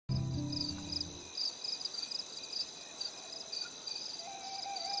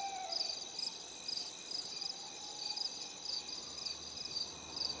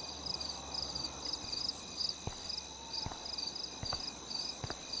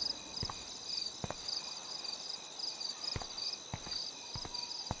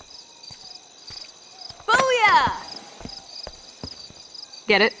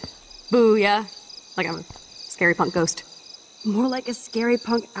Get it? Booyah. Like I'm a scary punk ghost. More like a scary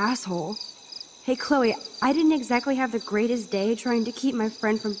punk asshole. Hey, Chloe, I didn't exactly have the greatest day trying to keep my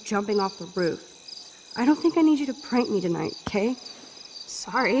friend from jumping off the roof. I don't think I need you to prank me tonight, okay?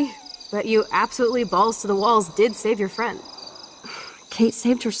 Sorry, but you absolutely balls to the walls did save your friend. Kate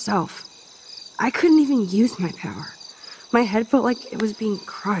saved herself. I couldn't even use my power. My head felt like it was being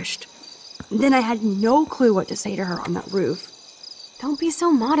crushed. Then I had no clue what to say to her on that roof. Don't be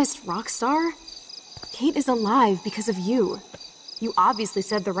so modest, Rockstar. Kate is alive because of you. You obviously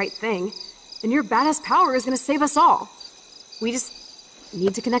said the right thing, and your badass power is gonna save us all. We just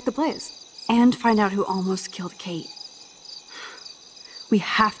need to connect the plays. And find out who almost killed Kate. We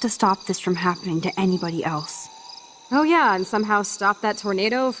have to stop this from happening to anybody else. Oh yeah, and somehow stop that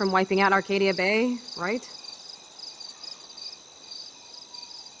tornado from wiping out Arcadia Bay, right?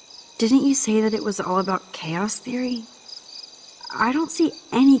 Didn't you say that it was all about chaos theory? I don't see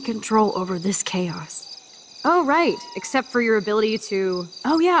any control over this chaos. Oh right, except for your ability to,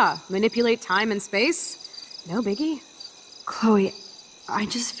 oh yeah, manipulate time and space. No biggie. Chloe, I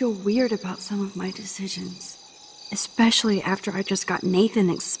just feel weird about some of my decisions. Especially after I just got Nathan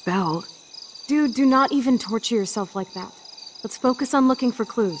expelled. Dude, do not even torture yourself like that. Let's focus on looking for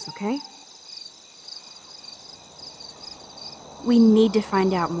clues, okay? We need to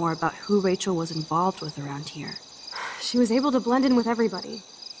find out more about who Rachel was involved with around here. She was able to blend in with everybody,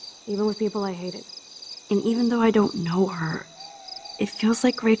 even with people I hated. And even though I don't know her, it feels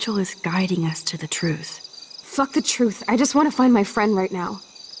like Rachel is guiding us to the truth. Fuck the truth. I just want to find my friend right now.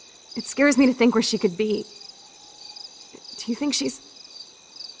 It scares me to think where she could be. Do you think she's...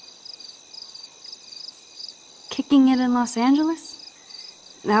 kicking it in Los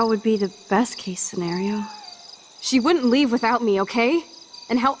Angeles? That would be the best case scenario. She wouldn't leave without me, okay?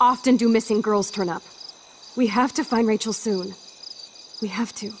 And how often do missing girls turn up? We have to find Rachel soon. We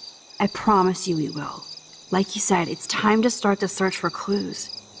have to. I promise you we will. Like you said, it's time to start the search for clues.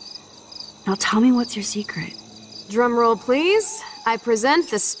 Now tell me what's your secret. Drum roll, please. I present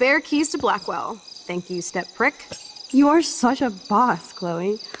the spare keys to Blackwell. Thank you, step prick. You are such a boss,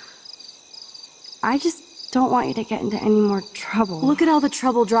 Chloe. I just don't want you to get into any more trouble. Look at all the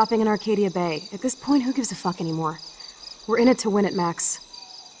trouble dropping in Arcadia Bay. At this point, who gives a fuck anymore? We're in it to win it, Max.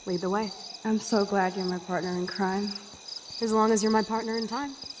 Lead the way. I'm so glad you're my partner in crime. As long as you're my partner in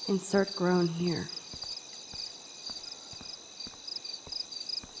time. Insert groan here.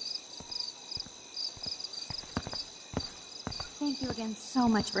 Thank you again so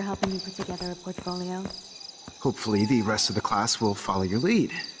much for helping me put together a portfolio. Hopefully the rest of the class will follow your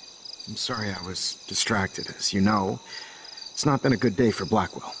lead. I'm sorry I was distracted. As you know, it's not been a good day for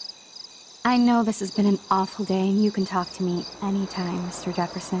Blackwell. I know this has been an awful day, and you can talk to me anytime, Mr.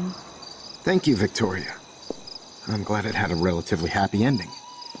 Jefferson. Thank you, Victoria. I'm glad it had a relatively happy ending.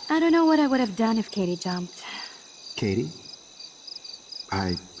 I don't know what I would have done if Katie jumped. Katie?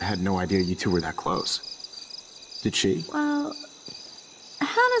 I had no idea you two were that close. Did she? Well,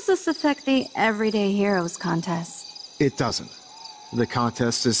 how does this affect the Everyday Heroes contest? It doesn't. The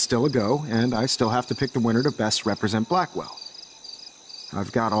contest is still a go, and I still have to pick the winner to best represent Blackwell.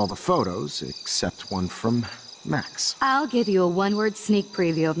 I've got all the photos, except one from Max. I'll give you a one-word sneak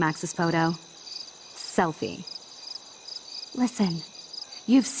preview of Max's photo. Selfie. Listen,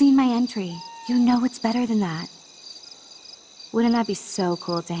 you've seen my entry. You know it's better than that. Wouldn't that be so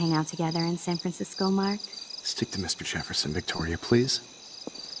cool to hang out together in San Francisco, Mark? Stick to Mr. Jefferson, Victoria, please.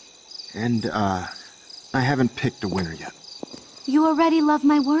 And, I haven't picked a winner yet. You already love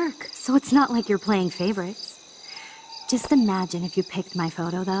my work, so it's not like you're playing favorites. Just imagine if you picked my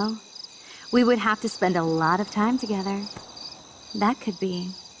photo, though. We would have to spend a lot of time together. That could be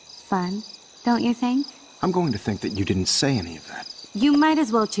fun, don't you think? I'm going to think that you didn't say any of that. You might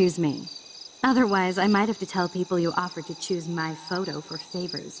as well choose me. Otherwise, I might have to tell people you offered to choose my photo for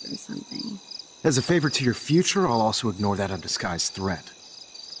favors or something. As a favor to your future, I'll also ignore that undisguised threat.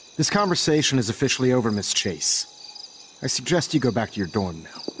 This conversation is officially over, Miss Chase. I suggest you go back to your dorm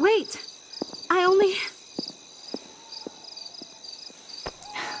now. Wait! I only...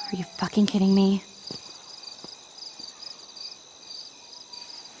 Are you fucking kidding me?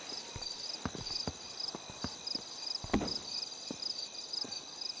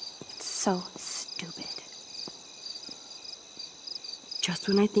 It's so stupid. Just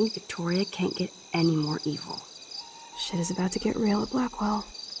when I think Victoria can't get any more evil. Shit is about to get real at Blackwell.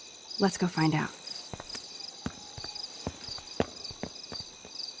 Let's go find out.